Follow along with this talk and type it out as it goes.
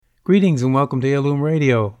Greetings and welcome to Heirloom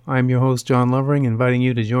Radio. I'm your host, John Lovering, inviting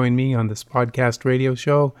you to join me on this podcast radio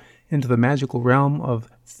show into the magical realm of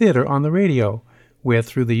theater on the radio, where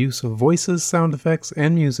through the use of voices, sound effects,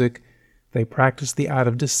 and music, they practice the art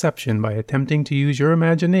of deception by attempting to use your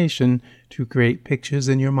imagination to create pictures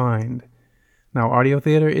in your mind. Now, audio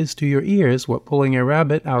theater is to your ears what pulling a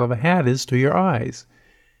rabbit out of a hat is to your eyes.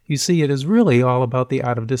 You see, it is really all about the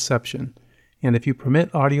art of deception. And if you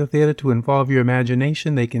permit audio theater to involve your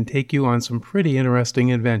imagination, they can take you on some pretty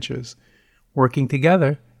interesting adventures. Working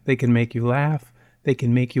together, they can make you laugh, they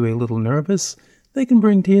can make you a little nervous, they can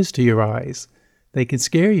bring tears to your eyes, they can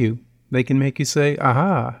scare you, they can make you say,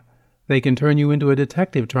 aha, they can turn you into a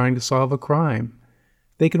detective trying to solve a crime.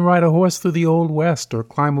 They can ride a horse through the Old West or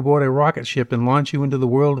climb aboard a rocket ship and launch you into the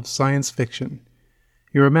world of science fiction.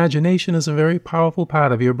 Your imagination is a very powerful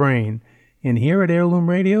part of your brain, and here at Heirloom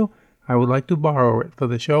Radio, I would like to borrow it for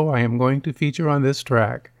the show I am going to feature on this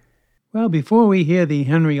track. Well, before we hear the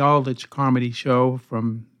Henry Aldrich comedy show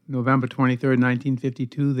from November 23rd,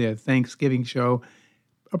 1952, their Thanksgiving show,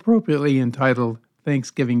 appropriately entitled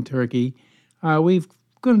Thanksgiving Turkey, we're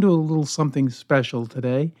going to do a little something special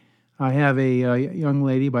today. I have a young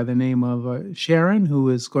lady by the name of Sharon who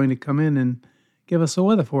is going to come in and give us a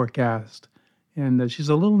weather forecast. And she's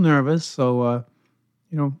a little nervous, so,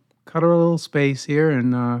 cut her a little space here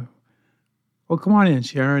and... Well, come on in,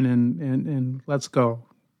 Sharon, and let's go.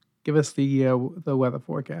 Give us the weather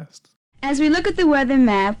forecast. As we look at the weather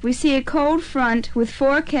map, we see a cold front with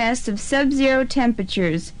forecasts of sub-zero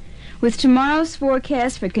temperatures, with tomorrow's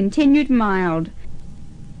forecast for continued mild.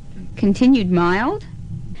 Continued mild?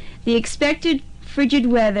 The expected frigid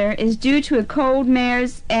weather is due to a cold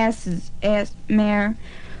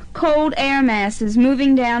cold air masses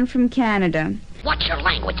moving down from Canada. What's your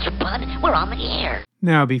language, you bud? We're on the air.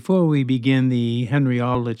 Now, before we begin the Henry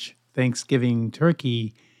Aldrich Thanksgiving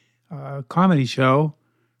Turkey comedy show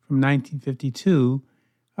from 1952,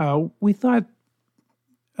 we thought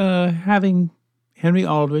having Henry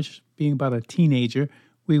Aldrich being about a teenager,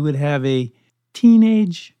 we would have a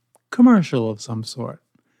teenage commercial of some sort.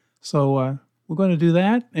 So we're going to do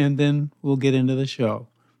that, and then we'll get into the show.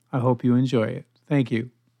 I hope you enjoy it. Thank you.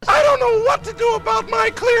 I don't know what to do about my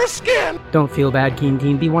clear skin. Don't feel bad, keen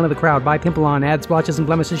teen. Be one of the crowd. Buy Pimple On. Add splotches and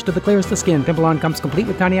blemishes to the clearest of skin. Pimple On comes complete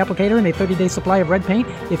with tiny applicator and a 30-day supply of red paint.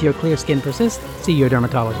 If your clear skin persists, see your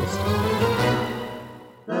dermatologist.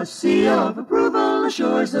 The seal of approval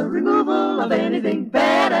assures the removal of anything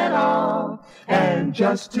bad at all. And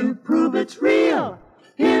just to prove it's real,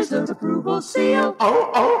 here's the approval seal.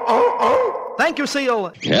 Oh. Thank you,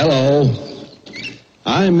 Seal. Hello.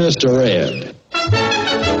 I'm Mr. Ed.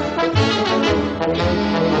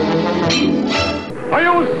 Are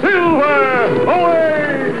you Silver?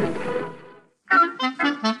 Away!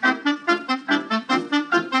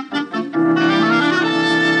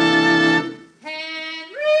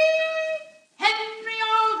 Henry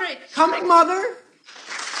Aldrich. Coming, Mother?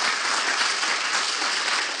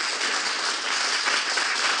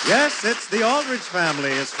 Yes, it's The Aldrich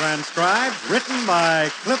Family is transcribed, written by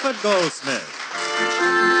Clifford Goldsmith.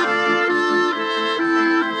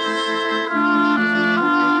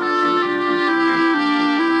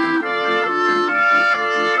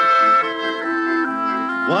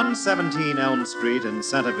 One 17 Elm Street in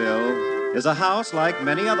Centerville is a house like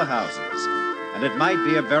many other houses, and it might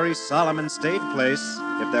be a very solemn and staid place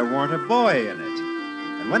if there weren't a boy in it.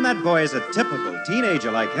 And when that boy is a typical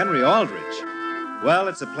teenager like Henry Aldrich, well,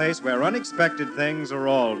 it's a place where unexpected things are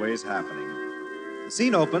always happening. The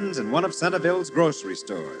scene opens in one of Centerville's grocery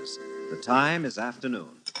stores. The time is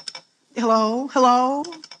afternoon. Hello? Hello?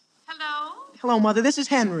 Hello, Mother. This is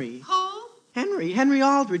Henry. Who? Henry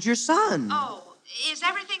Aldrich, your son. Oh, is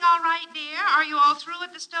everything all right, dear? Are you all through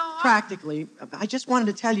at the store? Practically. I just wanted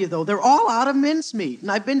to tell you, though, they're all out of mincemeat,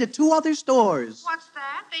 and I've been to 2 other stores. What's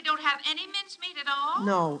that? They don't have any mincemeat at all?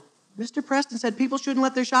 No. Mr. Preston said people shouldn't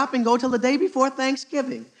let their shopping go till the day before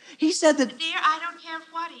Thanksgiving. He said that... Dear, I don't care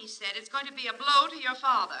what he said. It's going to be a blow to your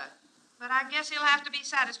father. But I guess he'll have to be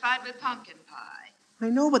satisfied with pumpkin pie. I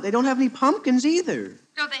know, but they don't have any pumpkins either.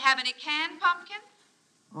 Don't they have any canned pumpkin?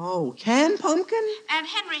 Oh, canned pumpkin? And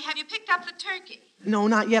Henry, have you picked up the turkey? No,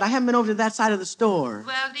 not yet. I haven't been over to that side of the store.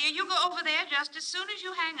 Well, dear, you go over there just as soon as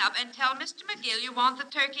you hang up and tell Mr. McGill you want the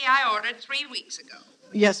turkey I ordered 3 weeks ago.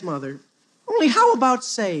 Yes, Mother. Only how about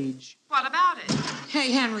sage? What about it?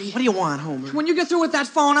 Hey, Henry. What do you want, Homer? When you get through with that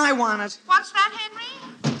phone, I want it. What's that, Henry?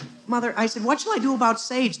 Mother, I said, what shall I do about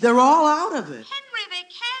sage? They're all out of it. Henry, they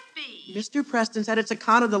can't be. Mr. Preston said it's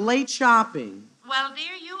account of the late shopping. Well,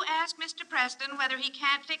 dear, you ask Mr. Preston whether he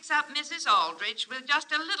can't fix up Mrs. Aldrich with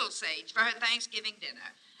just a little sage for her Thanksgiving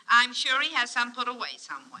dinner. I'm sure he has some put away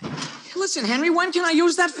somewhere. Listen, Henry, when can I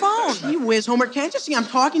use that phone? Gee whiz, Homer, can't you see I'm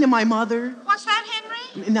talking to my mother? What's that,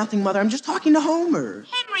 Henry? Nothing, Mother. I'm just talking to Homer.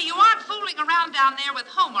 Henry, you aren't fooling around down there with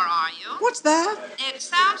Homer, are you? What's that? It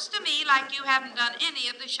sounds to me like you haven't done any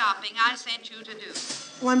of the shopping I sent you to do.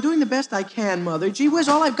 Well, I'm doing the best I can, Mother. Gee whiz,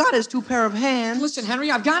 all I've got is 2 pair of hands. Listen,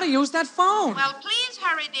 Henry, I've got to use that phone. Well, please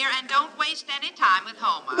hurry, dear, and don't waste any time with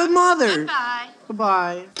Homer. But, Mother... Goodbye.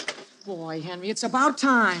 Goodbye. Boy, Henry, it's about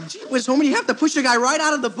time. Gee whiz, Homer, you have to push the guy right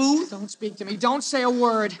out of the booth? Don't speak to me. Don't say a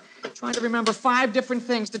word. I'm trying to remember 5 different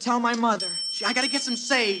things to tell my mother. Gee, I gotta get some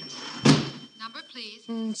sage. Number,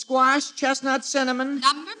 please. Squash, chestnut, cinnamon.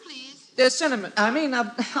 Number, please. Cinnamon.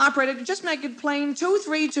 Operator, just make it plain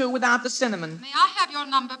 232 without the cinnamon. May I have your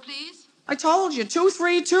number, please? I told you,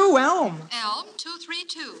 232, Elm. Elm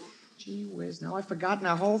 232. Gee whiz, now I've forgotten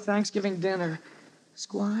our whole Thanksgiving dinner.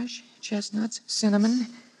 Squash, chestnuts, cinnamon.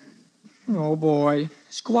 Oh, boy.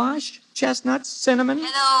 Squash, chestnuts, cinnamon.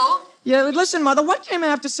 Hello? Yeah, listen, Mother, what came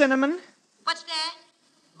after cinnamon? What's that?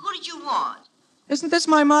 Who did you want? Isn't this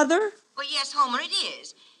my mother? Well, yes, Homer, it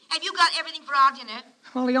is. Have you got everything for our dinner?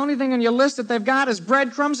 Well, the only thing on your list that they've got is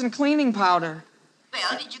breadcrumbs and cleaning powder.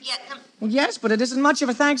 Well, did you get them? Well, yes, but it isn't much of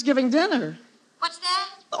a Thanksgiving dinner. What's that?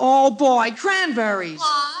 Oh, boy, cranberries.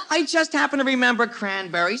 What? I just happen to remember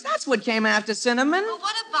cranberries. That's what came after cinnamon. Well,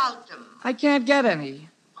 what about them? I can't get any.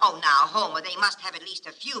 Oh, now, Homer, they must have at least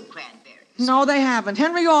a few cranberries. No, they haven't.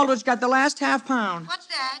 Henry Aldrich got the last half-pound. What's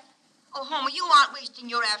that? Oh, Homer, you aren't wasting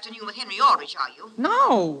your afternoon with Henry Aldrich, are you?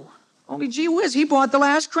 No. Only gee whiz, he bought the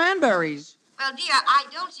last cranberries. Well, dear, I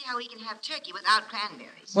don't see how we can have turkey without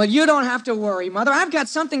cranberries. Well, you don't have to worry, Mother. I've got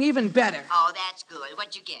something even better. Oh, that's good.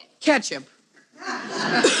 What'd you get? Ketchup.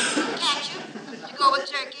 Ketchup? To go with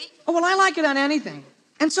turkey? Oh, well, I like it on anything.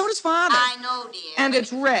 And so does Father. I know, dear. And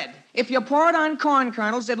it's red. If you pour it on corn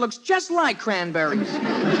kernels, it looks just like cranberries.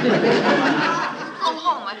 Oh,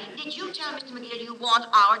 Homer, did you tell Mr. McGill you want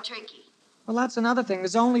our turkey? Well, that's another thing.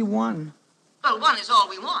 There's only one. Well, one is all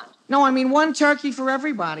we want. No, I mean one turkey for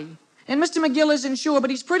everybody. And Mr. McGill isn't sure,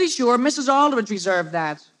 but he's pretty sure Mrs. Aldrich reserved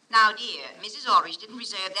that. Now, dear, Mrs. Aldrich didn't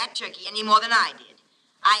reserve that turkey any more than I did.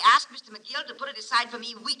 I asked Mr. McGill to put it aside for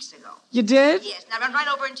me weeks ago. You did? Yes, now run right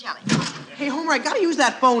over and tell him. Hey, Homer, I gotta use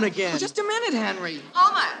that phone again. Well, just a minute, Henry.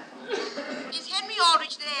 Homer, is Henry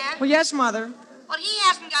Aldrich there? Well, yes, Mother. Well, he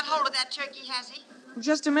hasn't got hold of that turkey, has he?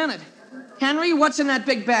 Just a minute. Henry, what's in that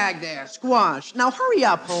big bag there? Squash. Now, hurry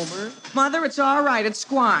up, Homer. Mother, it's all right. It's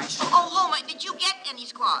squash. Oh, Homer, did you get any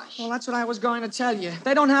squash? Well, that's what I was going to tell you.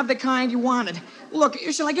 They don't have the kind you wanted. Look,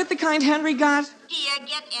 shall I get the kind Henry got? Dear,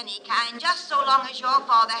 get any kind, just so long as your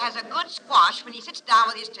father has a good squash when he sits down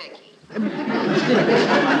with his turkey.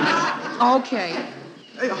 Okay.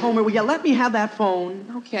 Hey, Homer, will you let me have that phone?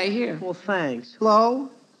 Okay, here. Well, thanks. Hello?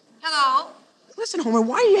 Hello? Listen, Homer,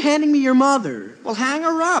 why are you handing me your mother? Well, hang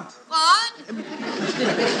her up. What?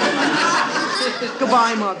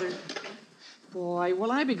 Goodbye, Mother. Boy,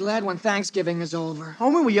 will I be glad when Thanksgiving is over.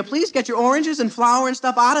 Homer, will you please get your oranges and flour and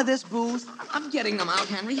stuff out of this booth? I'm getting them out,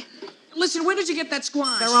 Henry. Listen, where did you get that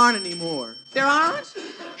squash? There aren't any more. There aren't?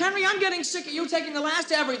 Henry, I'm getting sick of you taking the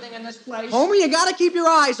last everything in this place. Homer, you gotta keep your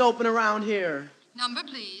eyes open around here. Number,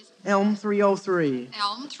 please. Elm 303.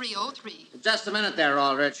 Elm 303. Just a minute there,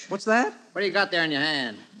 Aldrich. What's that? What do you got there in your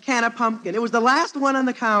hand? Can of pumpkin. It was the last one on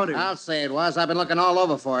the counter. I'll say it was. I've been looking all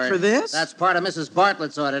over for it. For this? That's part of Mrs.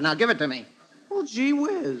 Bartlett's order. Now give it to me. Oh, gee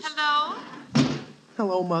whiz. Hello?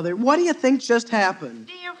 Hello, Mother. What do you think just happened?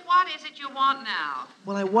 Dear, what is it you want now?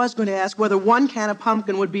 Well, I was going to ask whether 1 can of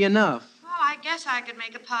pumpkin would be enough. Well, I guess I could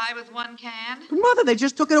make a pie with 1 can. But, Mother, they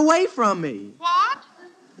just took it away from me. What?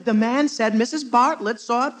 The man said Mrs. Bartlett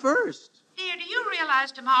saw it first. Dear, do you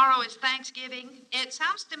realize tomorrow is Thanksgiving? It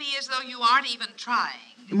sounds to me as though you aren't even trying.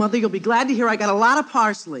 Mother, you'll be glad to hear I got a lot of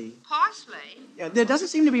parsley. Parsley? There doesn't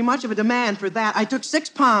seem to be much of a demand for that. I took 6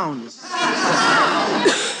 pounds.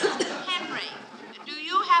 Henry, do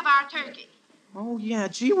you have our turkey? Oh, yeah,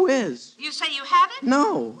 gee whiz. You say you have it?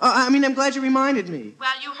 No. I'm glad you reminded me.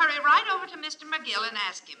 Well, you hurry right over to Mr. McGill and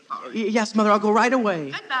ask him for it. Yes, Mother, I'll go right away.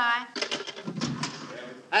 Goodbye.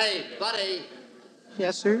 Hey, buddy.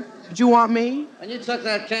 Yes, sir? Did you want me? When you took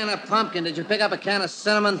that can of pumpkin, did you pick up a can of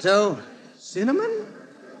cinnamon, too? Cinnamon?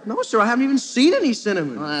 No, sir, I haven't even seen any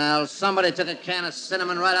cinnamon. Well, somebody took a can of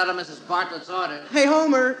cinnamon right out of Mrs. Bartlett's order. Hey,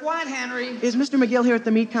 Homer. What, Henry? Is Mr. McGill here at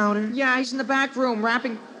the meat counter? Yeah, he's in the back room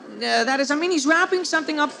wrapping... he's wrapping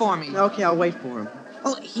something up for me. Okay, I'll wait for him.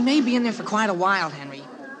 Well, he may be in there for quite a while, Henry.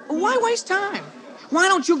 Why waste time? Why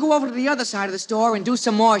don't you go over to the other side of the store and do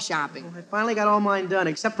some more shopping? Well, I finally got all mine done,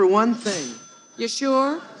 except for one thing. You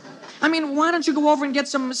sure? Why don't you go over and get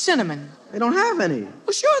some cinnamon? They don't have any.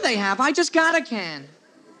 Well, sure they have. I just got a can.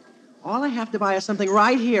 All I have to buy is something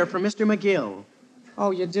right here from Mr. McGill.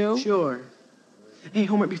 Oh, you do? Sure. Hey,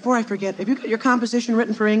 Homer, before I forget, have you got your composition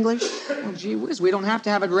written for English? Oh, gee whiz, we don't have to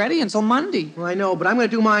have it ready until Monday. Well, I know, but I'm going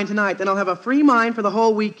to do mine tonight. Then I'll have a free mind for the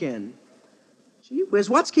whole weekend. Gee whiz,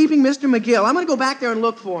 what's keeping Mr. McGill? I'm going to go back there and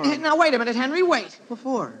look for him. Now, wait a minute, Henry, wait. What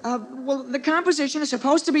for? Well, the composition is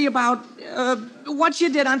supposed to be about what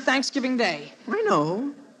you did on Thanksgiving Day. I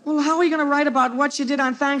know. Well, how are you going to write about what you did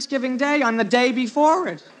on Thanksgiving Day on the day before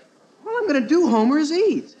it? All I'm going to do, Homer, is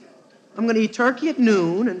eat. I'm going to eat turkey at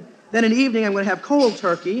noon, and then in the evening I'm going to have cold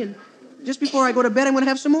turkey, and just before I go to bed I'm going to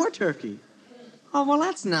have some more turkey. Oh, well,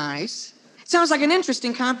 that's nice. Sounds like an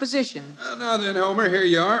interesting composition. Now then, Homer, here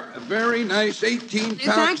you are. A very nice 18-pound...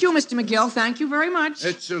 Thank you, Mr. McGill. Thank you very much.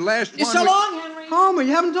 It's the last one... So long, Henry. Homer,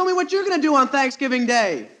 you haven't told me what you're going to do on Thanksgiving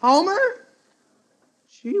Day. Homer?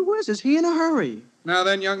 Gee whiz, is he in a hurry? Now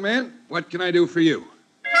then, young man, what can I do for you?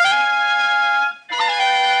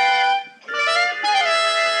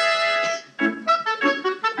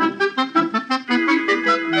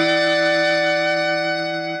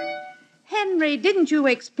 Henry, didn't you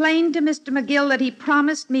explain to Mr. McGill that he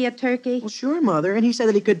promised me a turkey? Well, sure, Mother, and he said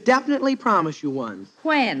that he could definitely promise you one.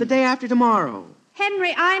 When? The day after tomorrow.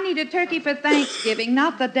 Henry, I need a turkey for Thanksgiving,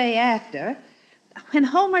 not the day after. When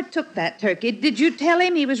Homer took that turkey, did you tell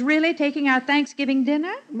him he was really taking our Thanksgiving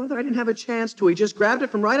dinner? Mother, I didn't have a chance to. He just grabbed it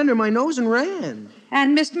from right under my nose and ran.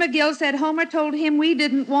 And Mr. McGill said Homer told him we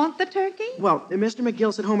didn't want the turkey? Well, Mr.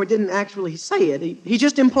 McGill said Homer didn't actually say it. He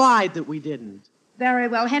just implied that we didn't. Very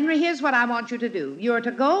well, Henry, here's what I want you to do. You're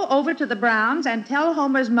to go over to the Browns and tell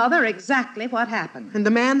Homer's mother exactly what happened. And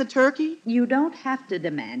demand the turkey? You don't have to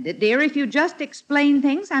demand it, dear. If you just explain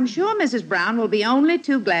things, I'm sure Mrs. Brown will be only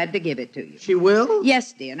too glad to give it to you. She will?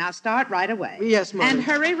 Yes, dear. Now start right away. Yes, Mother. And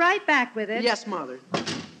hurry right back with it. Yes, Mother.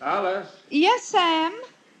 Alice, Yes, Sam?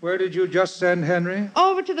 where did you just send Henry?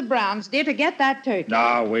 Over to the Browns, dear, to get that turkey.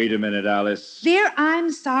 Now, wait a minute, Alice. Dear,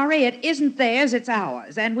 I'm sorry. It isn't theirs, it's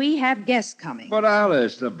ours. And we have guests coming. But,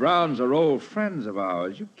 Alice, the Browns are old friends of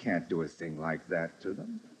ours. You can't do a thing like that to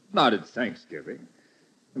them. Not at Thanksgiving.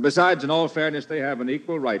 And besides, in all fairness, they have an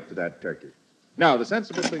equal right to that turkey. Now, the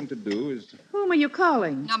sensible thing to do is... Whom are you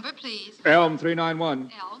calling? Number, please. Elm 391.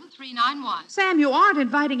 Elm 391. Sam, you aren't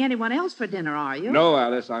inviting anyone else for dinner, are you? No,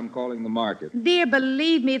 Alice, I'm calling the market. Dear,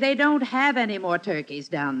 believe me, they don't have any more turkeys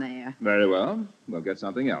down there. Very well. We'll get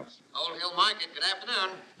something else. Old Hill Market, good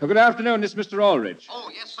afternoon. Good afternoon. This is Mr. Aldrich. Oh,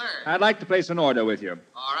 yes, sir. I'd like to place an order with you.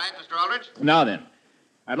 All right, Mr. Aldrich. Now then,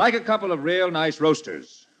 I'd like a couple of real nice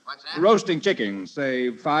roasters. What's that? Roasting chickens,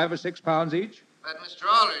 say 5 or 6 pounds each. But,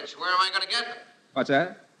 Mr. Aldrich, where am I going to get them? What's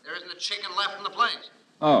that? There isn't a chicken left in the place.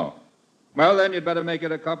 Oh. Well, then you'd better make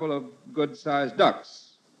it a couple of good-sized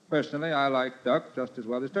ducks. Personally, I like duck just as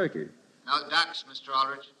well as turkey. No ducks, Mr.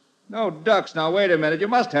 Aldrich. No ducks. Now, wait a minute. You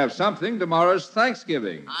must have something. Tomorrow's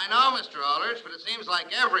Thanksgiving. I know, Mr. Aldrich, but it seems like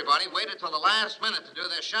everybody waited till the last minute to do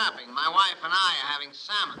their shopping. My wife and I are having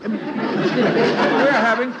salmon. We're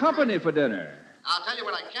having company for dinner. I'll tell you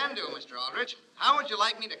what I can do, Mr. Aldrich. How would you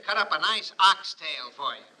like me to cut up a nice oxtail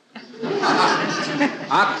for you?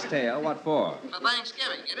 Oxtail? What for? For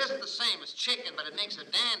Thanksgiving. It isn't the same as chicken, but it makes a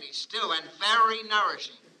dandy stew and very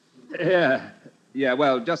nourishing. Yeah,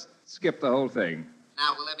 well, just skip the whole thing.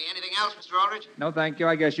 Now, will there be anything else, Mr. Aldrich? No, thank you.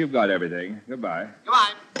 I guess you've got everything. Goodbye.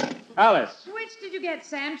 Goodbye. Alice. Which did you get,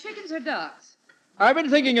 Sam, chickens or ducks? I've been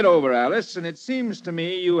thinking it over, Alice, and it seems to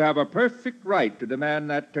me you have a perfect right to demand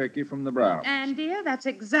that turkey from the Browns. And, dear, that's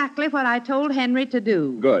exactly what I told Henry to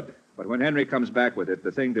do. Good. But when Henry comes back with it,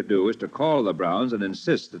 the thing to do is to call the Browns and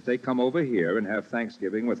insist that they come over here and have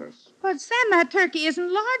Thanksgiving with us. But, Sam, that turkey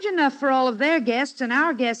isn't large enough for all of their guests and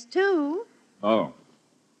our guests, too. Oh.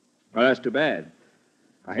 Well, that's too bad.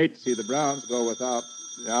 I hate to see the Browns go without...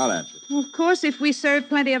 Yeah, I'll answer. Well, of course, if we serve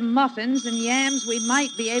plenty of muffins and yams, we might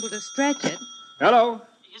be able to stretch it. Hello?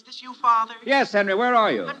 Is this you, Father? Yes, Henry, where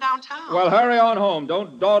are you? I'm downtown. Well, hurry on home.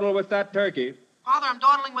 Don't dawdle with that turkey. Father, I'm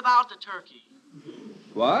dawdling without the turkey.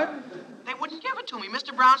 What? They wouldn't give it to me.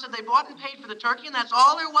 Mr. Brown said they bought and paid for the turkey, and that's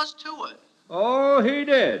all there was to it. Oh, he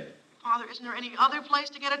did. Father, isn't there any other place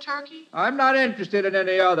to get a turkey? I'm not interested in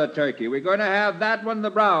any other turkey. We're going to have that one the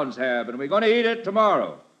Browns have, and we're going to eat it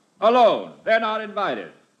tomorrow. Alone. They're not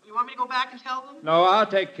invited. You want me to go back and tell them? No, I'll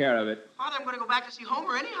take care of it. Father, I'm going to go back to see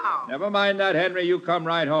Homer anyhow. Never mind that, Henry. You come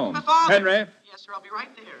right home. But Father... Henry? Yes, sir, I'll be right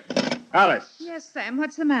there. Alice. Yes, Sam,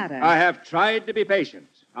 what's the matter? I have tried to be patient.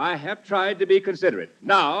 I have tried to be considerate.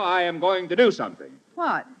 Now I am going to do something.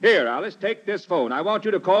 What? Here, Alice, take this phone. I want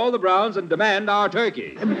you to call the Browns and demand our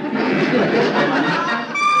turkey.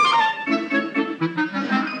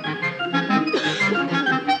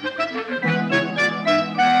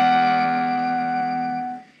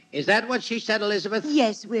 Is that what she said, Elizabeth?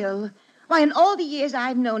 Yes, Will. Why, in all the years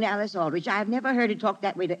I've known Alice Aldrich, I've never heard her talk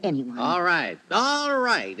that way to anyone. All right. All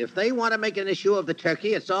right. If they want to make an issue of the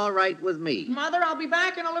turkey, it's all right with me. Mother, I'll be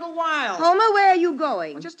back in a little while. Homer, where are you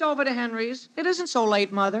going? Just over to Henry's. It isn't so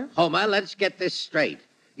late, Mother. Homer, let's get this straight.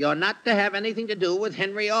 You're not to have anything to do with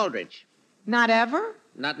Henry Aldrich. Not ever?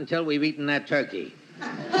 Not until we've eaten that turkey.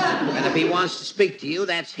 And if he wants to speak to you,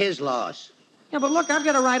 that's his loss. Yeah, but look, I've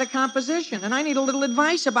got to write a composition, and I need a little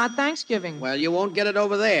advice about Thanksgiving. Well, you won't get it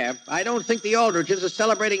over there. I don't think the Aldriches are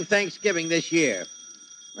celebrating Thanksgiving this year.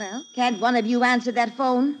 Well, can't one of you answer that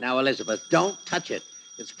phone? Now, Elizabeth, don't touch it.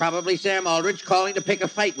 It's probably Sam Aldrich calling to pick a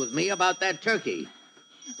fight with me about that turkey.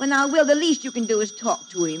 Well, now, Will, the least you can do is talk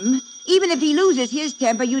to him. Even if he loses his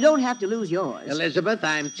temper, you don't have to lose yours. Elizabeth,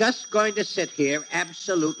 I'm just going to sit here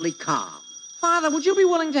absolutely calm. Father, would you be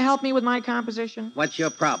willing to help me with my composition? What's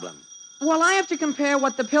your problem? Well, I have to compare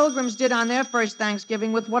what the Pilgrims did on their first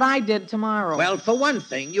Thanksgiving with what I did tomorrow. Well, for one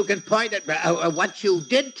thing, you can point at what you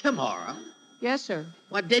did tomorrow. Yes, sir.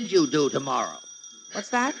 What did you do tomorrow? What's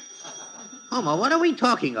that? Homer, what are we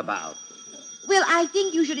talking about? Will, I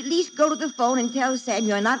think you should at least go to the phone and tell Sam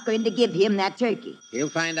you're not going to give him that turkey. He'll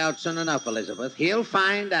find out soon enough, Elizabeth. He'll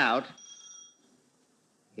find out.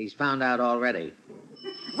 He's found out already.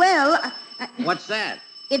 Well... What's that?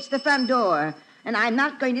 It's the front door. And I'm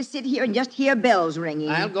not going to sit here and just hear bells ringing.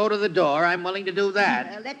 I'll go to the door. I'm willing to do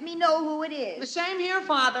that. Let me know who it is. The same here,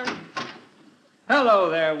 Father. Hello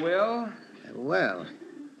there, Will.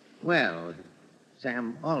 Well,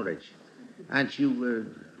 Sam Aldrich. Aren't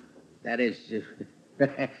you, that is,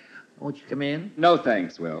 won't you come in? No,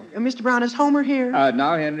 thanks, Will. Mr. Brown, is Homer here?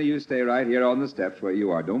 Now, Henry, you stay right here on the steps where you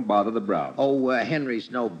are. Don't bother the Browns. Oh, Henry's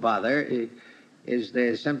no bother. Is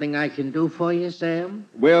there something I can do for you, Sam?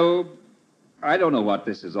 Will, I don't know what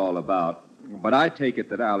this is all about, but I take it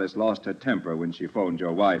that Alice lost her temper when she phoned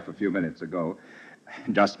your wife a few minutes ago.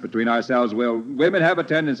 Just between ourselves, Will, women have a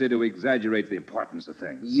tendency to exaggerate the importance of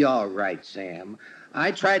things. You're right, Sam.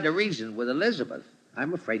 I tried to reason with Elizabeth.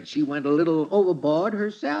 I'm afraid she went a little overboard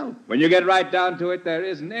herself. When you get right down to it, there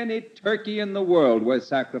isn't any turkey in the world worth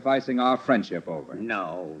sacrificing our friendship over.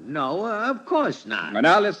 No, of course not. And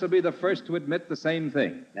Alice will be the first to admit the same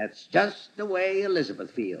thing. That's just the way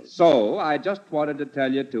Elizabeth feels. So, I just wanted to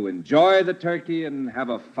tell you to enjoy the turkey and have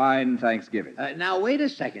a fine Thanksgiving. Now, wait a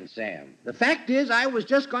second, Sam. The fact is, I was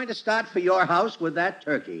just going to start for your house with that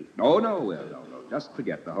turkey. No, Will, no. Just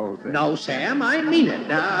forget the whole thing. No, Sam, I mean it.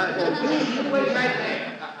 You wait right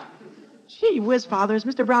there. Gee whiz, Father, is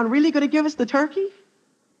Mr. Brown really going to give us the turkey?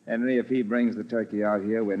 Henry, if he brings the turkey out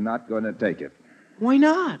here, we're not going to take it. Why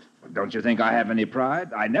not? Don't you think I have any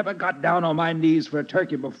pride? I never got down on my knees for a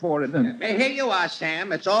turkey before, and then... Hey, here you are,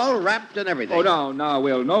 Sam. It's all wrapped and everything. Oh, no,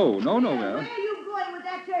 Will. No, Will. Where are you going with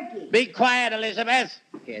that turkey? Be quiet, Elizabeth.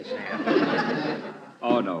 Here, Sam.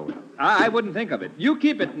 Oh, no. I wouldn't think of it. You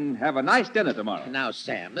keep it and have a nice dinner tomorrow. Now,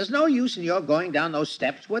 Sam, there's no use in your going down those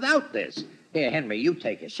steps without this. Here, Henry, you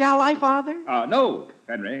take it. Shall I, Father? No,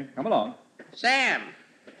 Henry. Come along. Sam.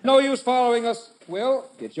 No use following us, Will.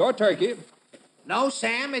 It's your turkey. No,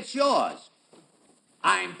 Sam, it's yours.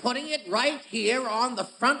 I'm putting it right here on the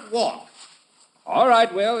front walk. All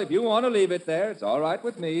right, Will. If you want to leave it there, it's all right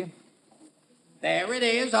with me. There it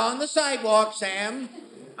is on the sidewalk, Sam.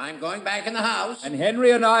 I'm going back in the house. And Henry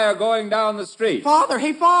and I are going down the street. Father,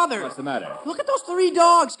 hey, Father. What's the matter? Look at those 3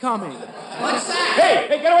 dogs coming. What's that?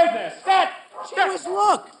 Hey, get away from there. Stat! Gee whiz,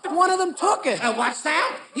 look. One of them took it. What's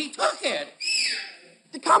that? He took it.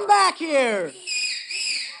 Come back here.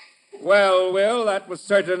 Well, Will, that was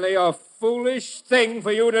certainly a foolish thing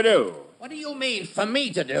for you to do. What do you mean, for me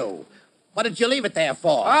to do? What did you leave it there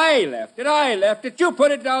for? I left it. You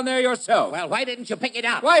put it down there yourself. Well, why didn't you pick it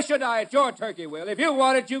up? Why should I? It's your turkey, Will. If you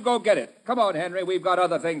want it, you go get it. Come on, Henry. We've got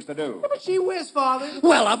other things to do. But gee whiz, Father.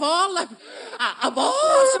 Well, of all...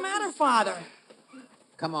 What's the matter, Father?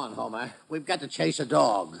 Come on, Homer. We've got to chase a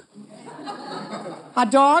dog. A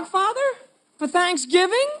dog, Father? For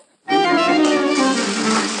Thanksgiving?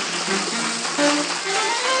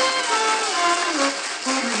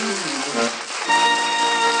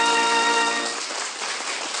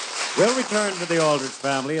 We'll return to the Aldrich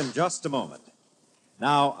family in just a moment.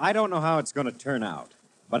 Now, I don't know how it's going to turn out,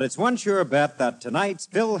 but it's one sure bet that tonight's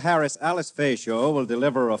Phil Harris-Alice Faye show will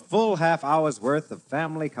deliver a full half-hour's worth of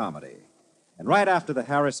family comedy. And right after the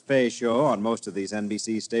Harris-Faye show on most of these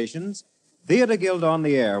NBC stations, Theater Guild on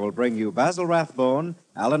the Air will bring you Basil Rathbone,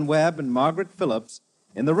 Alan Webb, and Margaret Phillips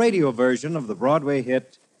in the radio version of the Broadway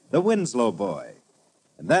hit, The Winslow Boy.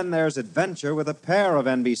 And then there's adventure with a pair of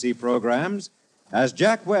NBC programs as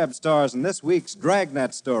Jack Webb stars in this week's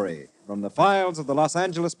Dragnet story from the files of the Los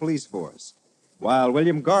Angeles Police Force. while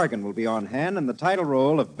William Gargan will be on hand in the title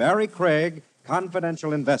role of Barry Craig,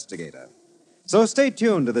 confidential investigator. So stay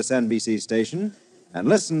tuned to this NBC station and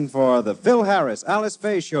listen for the Phil Harris, Alice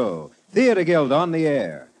Faye Show, Theater Guild on the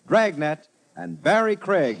Air, Dragnet, and Barry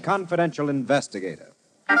Craig, confidential investigator.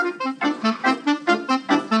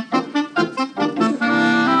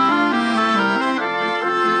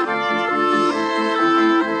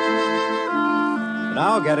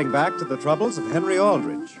 Now getting back to the troubles of Henry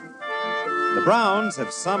Aldrich. The Browns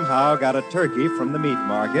have somehow got a turkey from the meat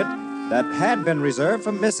market that had been reserved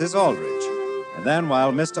for Mrs. Aldrich. And then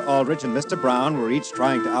while Mr. Aldrich and Mr. Brown were each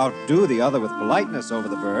trying to outdo the other with politeness over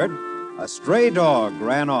the bird, a stray dog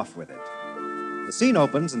ran off with it. The scene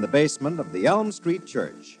opens in the basement of the Elm Street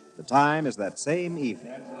Church. The time is that same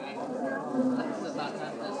evening.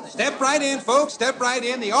 Step right in, folks. Step right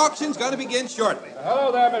in. The auction's going to begin shortly.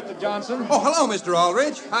 Hello there, Mr. Johnson. Oh, hello, Mr.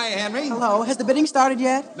 Aldrich. Hi, Henry. Hello. Has the bidding started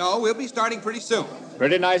yet? No, we'll be starting pretty soon.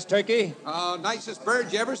 Pretty nice turkey. Nicest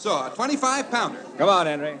bird you ever saw. 25-pounder. Come on,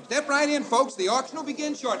 Henry. Step right in, folks. The auction will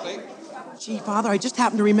begin shortly. Gee, Father, I just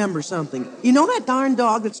happened to remember something. You know that darn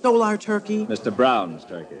dog that stole our turkey? Mr. Brown's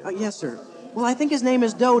turkey. Yes, sir. Well, I think his name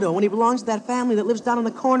is Dodo, and he belongs to that family that lives down on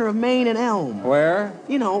the corner of Main and Elm. Where?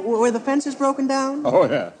 You know, where the fence is broken down. Oh,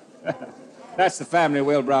 yeah. That's the family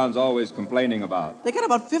Will Brown's always complaining about. They got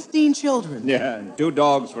about 15 children. Yeah, and 2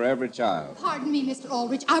 dogs for every child. Pardon me, Mr.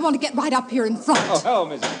 Aldrich. I want to get right up here in front. Oh, hello,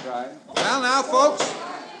 Mrs. Fry. Well, now, folks.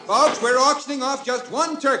 Folks, we're auctioning off just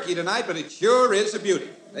one turkey tonight, but it sure is a beauty.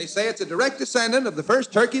 They say it's a direct descendant of the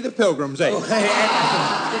first turkey the Pilgrims ate. Oh, hey.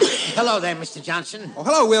 Hello there, Mr. Johnson. Oh,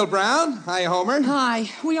 hello, Will Brown. Hi, Homer. Hi.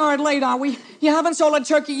 We aren't late, are we? You haven't sold a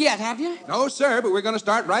turkey yet, have you? No, sir, but we're going to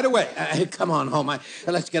start right away. Come on, Homer.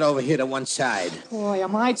 Let's get over here to one side. Boy,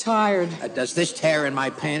 am I tired. Does this tear in my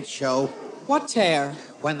pants show? What tear?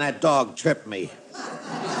 When that dog tripped me.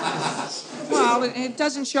 Well, it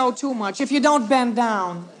doesn't show too much if you don't bend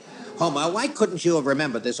down. Homer, why couldn't you have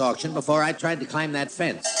remembered this auction before I tried to climb that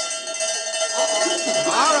fence?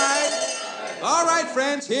 All right,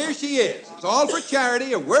 friends, here she is. It's all for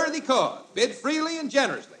charity, a worthy cause. Bid freely and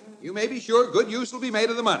generously. You may be sure good use will be made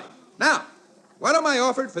of the money. Now, what am I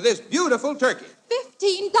offered for this beautiful turkey?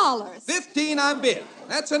 $15. 15 I'm bid.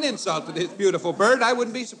 That's an insult to this beautiful bird. I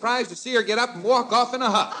wouldn't be surprised to see her get up and walk off in a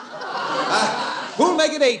huff. Who'll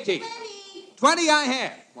make it 18? 20 I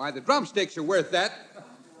have. Why, the drumsticks are worth that.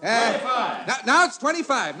 25. Now it's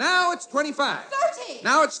 25. Now it's 25. 30.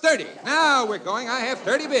 Now it's 30. Now we're going. I have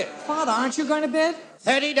 30 bids. Father, aren't you going to bid?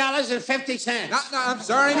 $30.50. No, I'm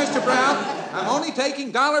sorry, Mr. Brown. I'm only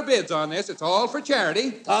taking dollar bids on this. It's all for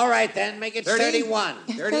charity. All right, then. Make it 31.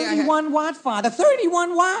 31 what, Father?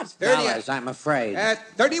 31 what? $30, I'm afraid.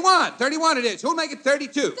 31. 31 it is. Who'll make it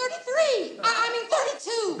 32? 33. I mean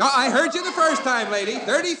 32. No, I heard you the first time, lady.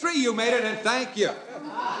 33 you made it, and thank you.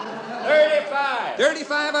 35.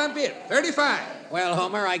 35 I'm bid. 35. Well,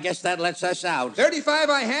 Homer, I guess that lets us out. 35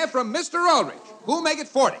 I have from Mr. Aldrich. Who'll make it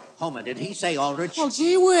 40? Homer, did he say Aldrich? Well,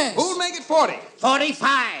 gee whiz. Who'll make it 40?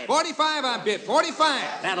 45. 45 I'm bid.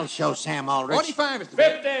 45. That'll show Sam Aldrich. 45, Mr.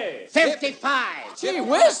 50. 55. Gee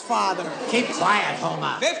whiz, Father. Keep quiet,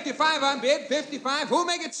 Homer. 55 I'm bid. 55. Who'll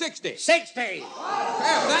make it 60? 60.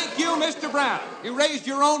 Well, thank you, Mr. Brown. You raised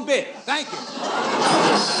your own bid. Thank you.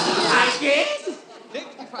 I did?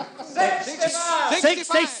 65. 65.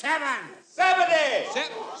 67. 70.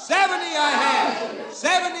 70 I have.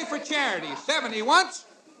 70 for charity. 70 once.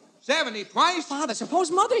 70 twice. Father, suppose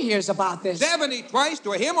Mother hears about this. 70 twice.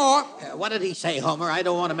 Do I hear more? What did he say, Homer? I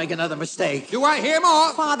don't want to make another mistake. Do I hear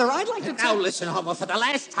more? Father, I'd like to Now listen, Homer, for the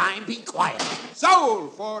last time, be quiet.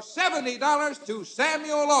 Sold for $70 to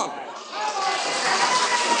Samuel Aldrich.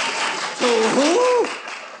 To who?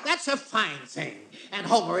 That's a fine thing. And,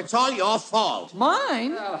 Homer, it's all your fault.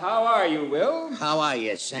 Mine? Well, how are you, Will? How are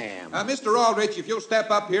you, Sam? Mr. Aldrich, if you'll step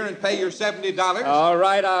up here and pay your $70. All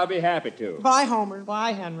right, I'll be happy to. Bye, Homer.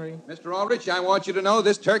 Bye, Henry. Mr. Aldrich, I want you to know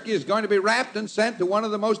this turkey is going to be wrapped and sent to one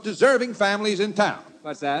of the most deserving families in town.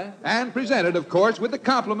 What's that? And presented, of course, with the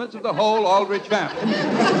compliments of the whole Aldrich family.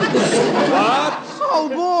 What? Oh,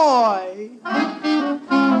 boy.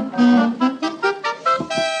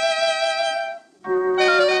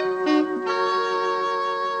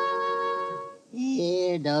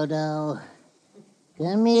 Here, Dodo.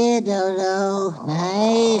 Come here, Dodo.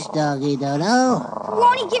 Nice doggy, Dodo.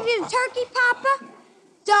 Won't he give you the turkey, Papa?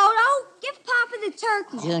 Dodo, give Papa the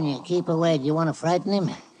turkey. Junior, keep away. Do you want to frighten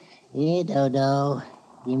him? Here, Dodo.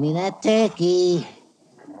 Give me that turkey.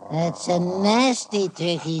 That's a nasty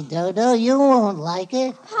turkey, Dodo. You won't like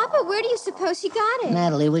it. Papa, where do you suppose he got it?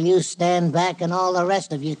 Natalie, will you stand back and all the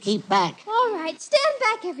rest of you keep back? All right, stand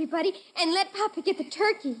back, everybody, and let Papa get the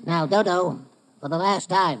turkey. Now, Dodo, For the last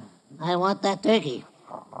time, I want that turkey.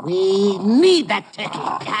 We need that turkey.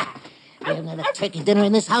 We haven't had a turkey dinner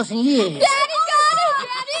in this house in years. Daddy got it!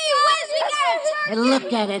 Daddy, Wes, we got a turkey!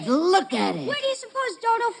 Look at it, look at it. Where do you suppose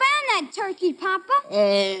Dodo found that turkey,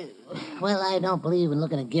 Papa? Well, I don't believe in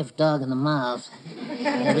looking a gift dog in the mouth.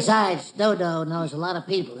 Besides, Dodo knows a lot of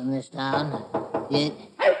people in this town.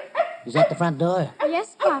 Is that the front door?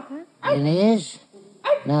 Yes, Papa. It is?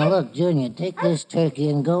 Now, look, Junior, take this turkey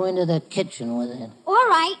and go into the kitchen with it. All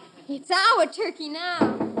right. It's our turkey now.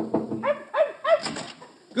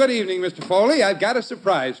 Good evening, Mr. Foley. I've got a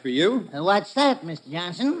surprise for you. What's that, Mr.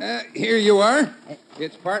 Johnson? Here you are.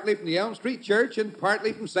 It's partly from the Elm Street Church and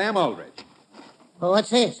partly from Sam Aldrich. Well,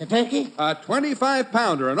 what's this, a turkey? A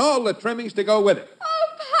 25-pounder and all the trimmings to go with it. Oh,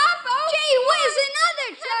 Papa! Gee whiz,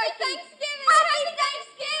 another turkey! Happy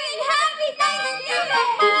Thanksgiving! Happy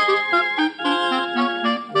Thanksgiving!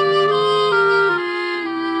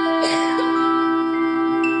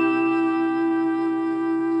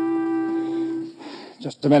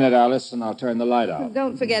 Just a minute, Alice, and I'll turn the light out.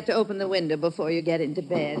 Don't forget to open the window before you get into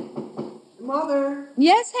bed. Mother.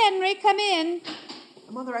 Yes, Henry, come in.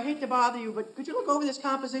 Mother, I hate to bother you, but could you look over this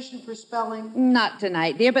composition for spelling? Not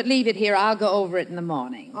tonight, dear, but leave it here. I'll go over it in the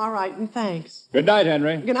morning. All right, and thanks. Good night,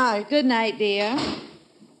 Henry. Good night. Good night, dear.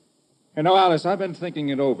 You know, Alice, I've been thinking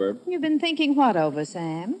it over. You've been thinking what over,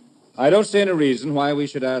 Sam? I don't see any reason why we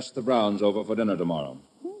should ask the Browns over for dinner tomorrow.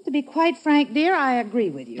 To be quite frank, dear, I agree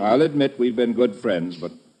with you. I'll admit we've been good friends,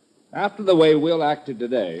 but after the way Will acted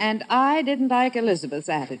today... And I didn't like Elizabeth's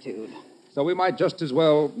attitude. So we might just as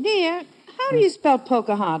well... Dear, how do you spell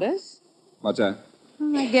Pocahontas? What's that?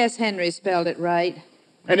 Well, I guess Henry spelled it right.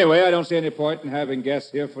 Anyway, I don't see any point in having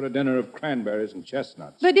guests here for a dinner of cranberries and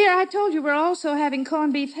chestnuts. But, dear, I told you we're also having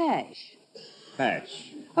corned beef hash.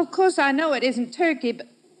 Hash? Of course, I know it isn't turkey, but...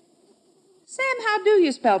 Sam, how do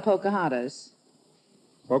you spell Pocahontas?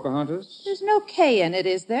 Pocahontas? There's no K in it,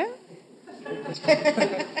 is there?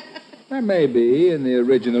 There may be in the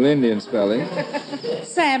original Indian spelling.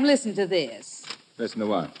 Sam, listen to this. Listen to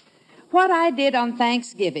what? What I Did on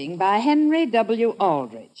Thanksgiving by Henry W.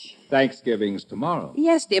 Aldrich. Thanksgiving's tomorrow.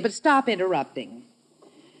 Yes, dear, but stop interrupting.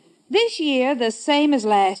 This year, the same as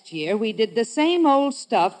last year, we did the same old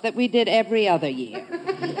stuff that we did every other year.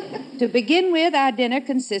 To begin with, our dinner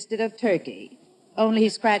consisted of turkey. Only he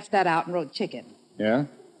scratched that out and wrote chicken. Yeah?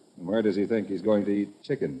 And where does he think he's going to eat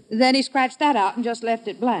chicken? Then he scratched that out and just left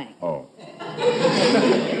it blank. Oh.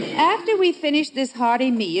 After we finished this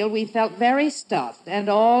hearty meal, we felt very stuffed and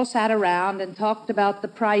all sat around and talked about the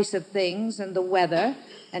price of things and the weather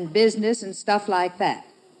and business and stuff like that.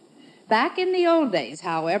 Back in the old days,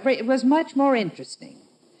 however, it was much more interesting.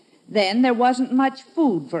 Then there wasn't much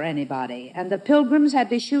food for anybody, and the Pilgrims had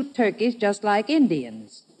to shoot turkeys just like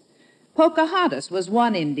Indians. Pocahontas was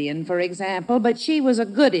one Indian, for example, but she was a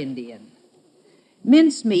good Indian.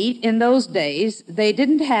 Mincemeat in those days, they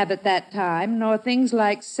didn't have at that time, nor things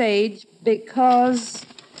like sage, because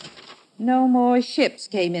no more ships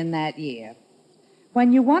came in that year.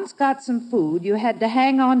 When you once got some food, you had to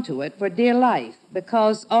hang on to it for dear life,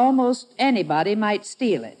 because almost anybody might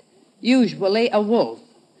steal it, usually a wolf.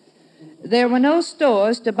 There were no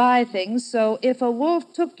stores to buy things, so if a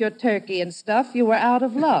wolf took your turkey and stuff, you were out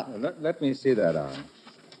of luck. Let me see that out.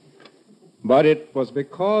 But it was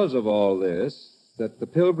because of all this that the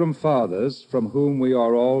Pilgrim Fathers, from whom we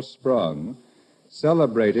are all sprung,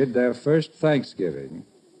 celebrated their first Thanksgiving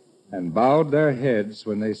and bowed their heads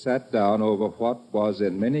when they sat down over what was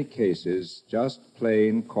in many cases just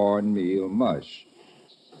plain cornmeal mush,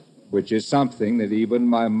 which is something that even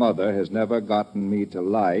my mother has never gotten me to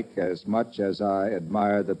like as much as I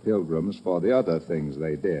admire the Pilgrims for the other things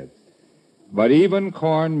they did. But even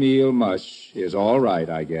cornmeal mush is all right,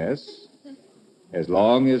 I guess, as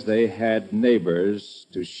long as they had neighbors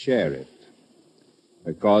to share it.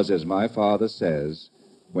 Because, as my father says,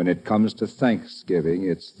 when it comes to Thanksgiving,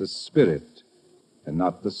 it's the spirit and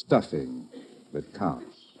not the stuffing that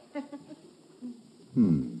counts.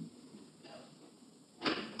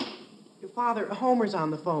 Your father, Homer's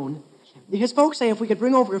on the phone. His folks say if we could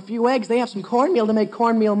bring over a few eggs, they have some cornmeal to make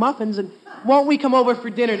cornmeal muffins, and won't we come over for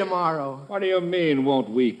dinner tomorrow? What do you mean, won't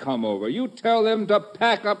we come over? You tell them to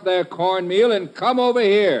pack up their cornmeal and come over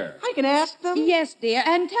here. I can ask them. Yes, dear,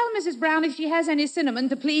 and tell Mrs. Brown if she has any cinnamon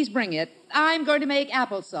to please bring it. I'm going to make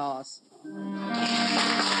applesauce.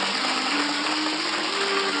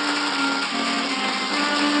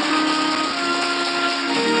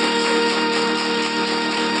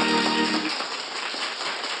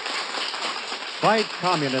 Fight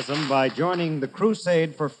communism by joining the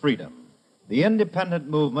Crusade for Freedom, the independent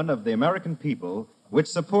movement of the American people which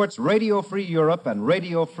supports Radio Free Europe and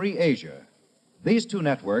Radio Free Asia. These two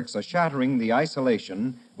networks are shattering the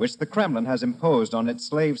isolation which the Kremlin has imposed on its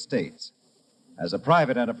slave states. As a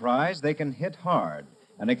private enterprise, they can hit hard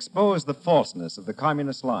and expose the falseness of the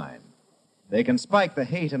communist line. They can spike the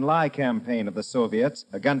hate and lie campaign of the Soviets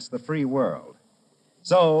against the free world.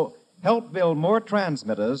 So, help build more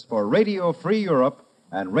transmitters for Radio Free Europe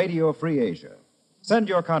and Radio Free Asia. Send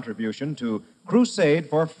your contribution to Crusade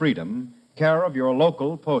for Freedom, care of your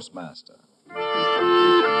local postmaster.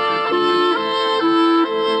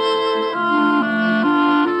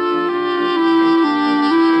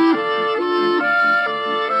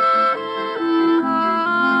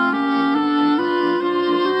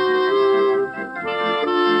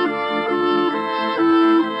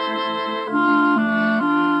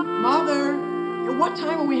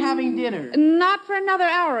 Dinner. Not for another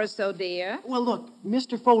hour or so, dear. Well, look,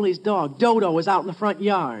 Mr. Foley's dog, Dodo, is out in the front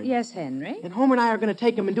yard. Yes, Henry? And Homer and I are going to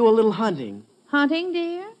take him and do a little hunting. Hunting,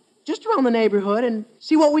 dear? Just around the neighborhood and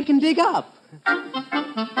see what we can dig up.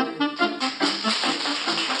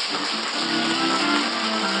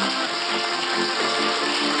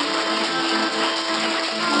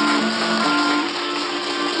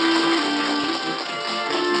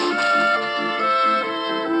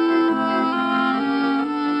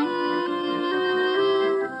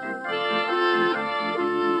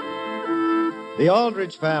 The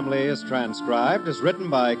Aldrich Family is transcribed as written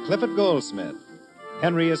by Clifford Goldsmith.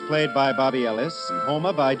 Henry is played by Bobby Ellis and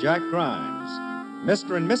Homer by Jack Grimes.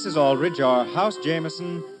 Mr. and Mrs. Aldrich are House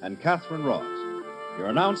Jameson and Catherine Roth. Your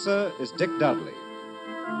announcer is Dick Dudley.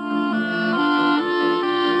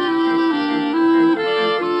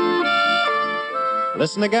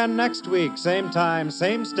 Listen again next week, same time,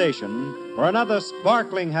 same station, for another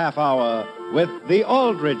sparkling half hour with the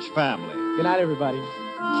Aldrich Family. Good night, everybody.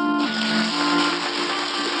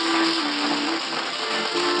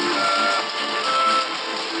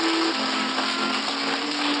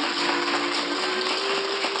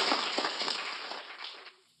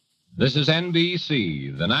 This is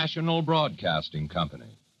NBC, the National Broadcasting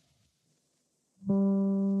Company.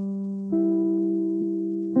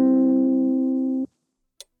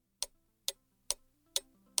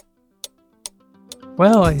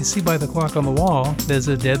 Well, I see by the clock on the wall, there's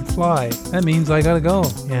a dead fly. That means I gotta go.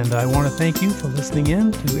 And I want to thank you for listening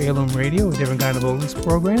in to Heirloom Radio, a different kind of oldies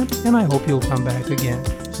program, and I hope you'll come back again.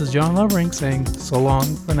 This is John Lovering saying so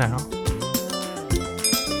long for now.